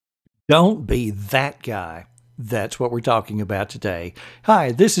Don't be that guy. That's what we're talking about today.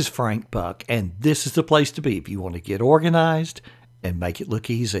 Hi, this is Frank Buck, and this is the place to be if you want to get organized and make it look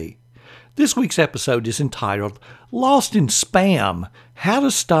easy. This week's episode is entitled Lost in Spam: How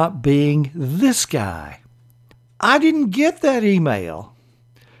to Stop Being This Guy. I didn't get that email.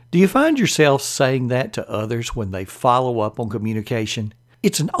 Do you find yourself saying that to others when they follow up on communication?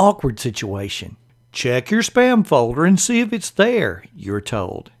 It's an awkward situation. Check your spam folder and see if it's there, you're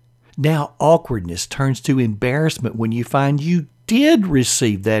told. Now awkwardness turns to embarrassment when you find you did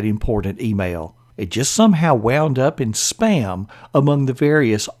receive that important email. It just somehow wound up in spam among the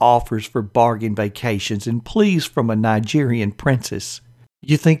various offers for bargain vacations and pleas from a Nigerian princess.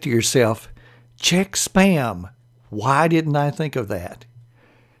 You think to yourself, check spam. Why didn't I think of that?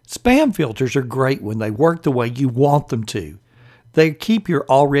 Spam filters are great when they work the way you want them to. They keep your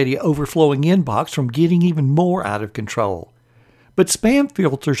already overflowing inbox from getting even more out of control. But spam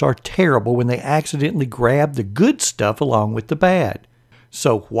filters are terrible when they accidentally grab the good stuff along with the bad.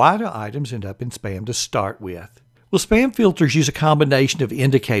 So why do items end up in spam to start with? Well, spam filters use a combination of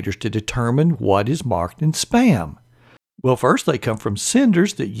indicators to determine what is marked in spam. Well, first they come from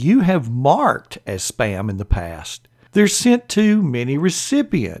senders that you have marked as spam in the past. They're sent to many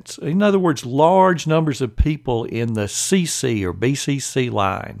recipients, in other words, large numbers of people in the CC or BCC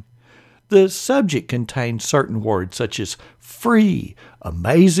line. The subject contains certain words such as free,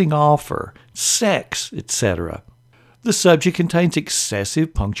 amazing offer, sex, etc. The subject contains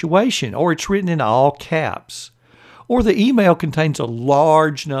excessive punctuation, or it's written in all caps. Or the email contains a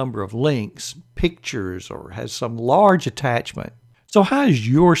large number of links, pictures, or has some large attachment. So how is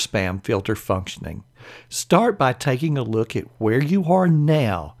your spam filter functioning? Start by taking a look at where you are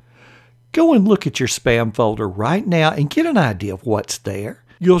now. Go and look at your spam folder right now and get an idea of what's there.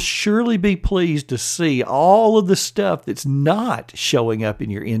 You'll surely be pleased to see all of the stuff that's not showing up in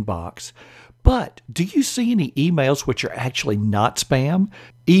your inbox. But do you see any emails which are actually not spam?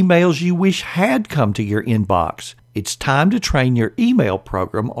 Emails you wish had come to your inbox. It's time to train your email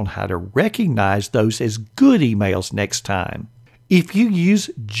program on how to recognize those as good emails next time. If you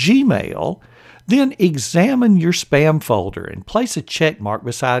use Gmail, then examine your spam folder and place a check mark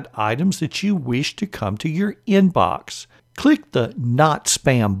beside items that you wish to come to your inbox. Click the Not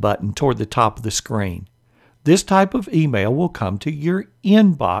Spam button toward the top of the screen. This type of email will come to your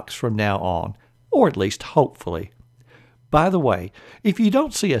inbox from now on, or at least hopefully. By the way, if you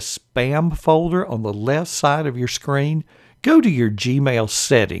don't see a spam folder on the left side of your screen, go to your Gmail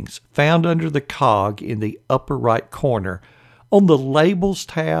settings found under the cog in the upper right corner. On the Labels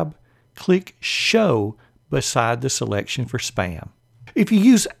tab, click Show beside the selection for spam. If you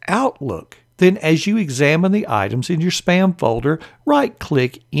use Outlook, then as you examine the items in your spam folder,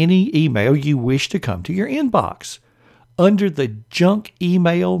 right-click any email you wish to come to your inbox. Under the Junk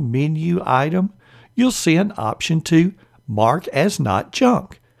Email menu item, you'll see an option to mark as not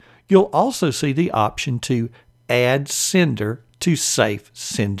junk. You'll also see the option to add sender to safe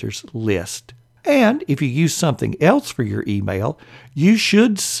senders list. And if you use something else for your email, you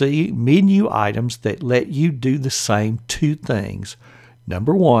should see menu items that let you do the same two things.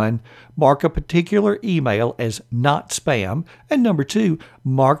 Number 1, mark a particular email as not spam, and number 2,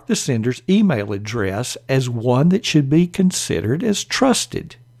 mark the sender's email address as one that should be considered as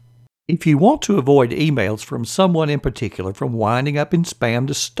trusted. If you want to avoid emails from someone in particular from winding up in spam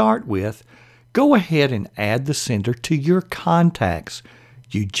to start with, go ahead and add the sender to your contacts.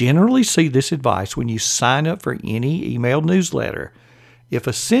 You generally see this advice when you sign up for any email newsletter. If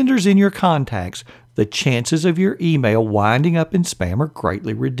a sender's in your contacts, the chances of your email winding up in spam are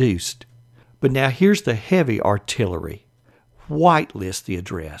greatly reduced. But now here's the heavy artillery. Whitelist the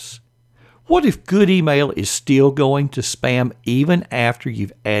address. What if good email is still going to spam even after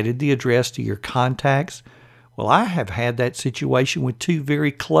you've added the address to your contacts? Well, I have had that situation with 2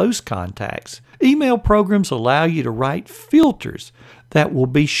 very close contacts. Email programs allow you to write filters that will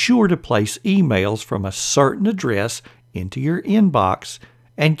be sure to place emails from a certain address into your inbox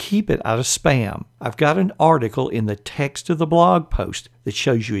and keep it out of spam. I've got an article in the text of the blog post that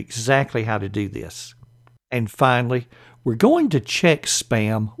shows you exactly how to do this. And finally, we're going to check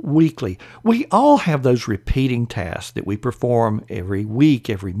spam weekly. We all have those repeating tasks that we perform every week,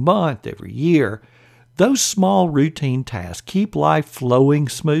 every month, every year. Those small routine tasks keep life flowing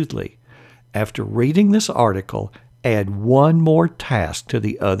smoothly. After reading this article, add one more task to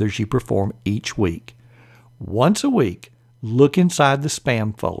the others you perform each week. Once a week, look inside the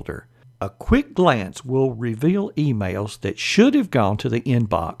spam folder. A quick glance will reveal emails that should have gone to the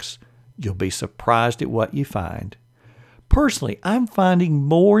inbox. You'll be surprised at what you find. Personally, I'm finding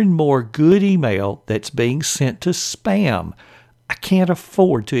more and more good email that's being sent to spam. I can't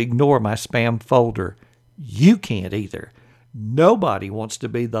afford to ignore my spam folder. You can't either. Nobody wants to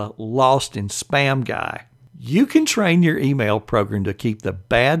be the lost in spam guy. You can train your email program to keep the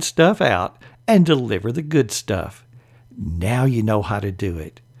bad stuff out and deliver the good stuff. Now you know how to do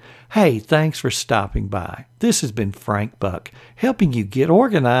it. Hey, thanks for stopping by. This has been Frank Buck, helping you get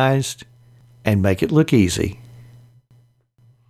organized and make it look easy.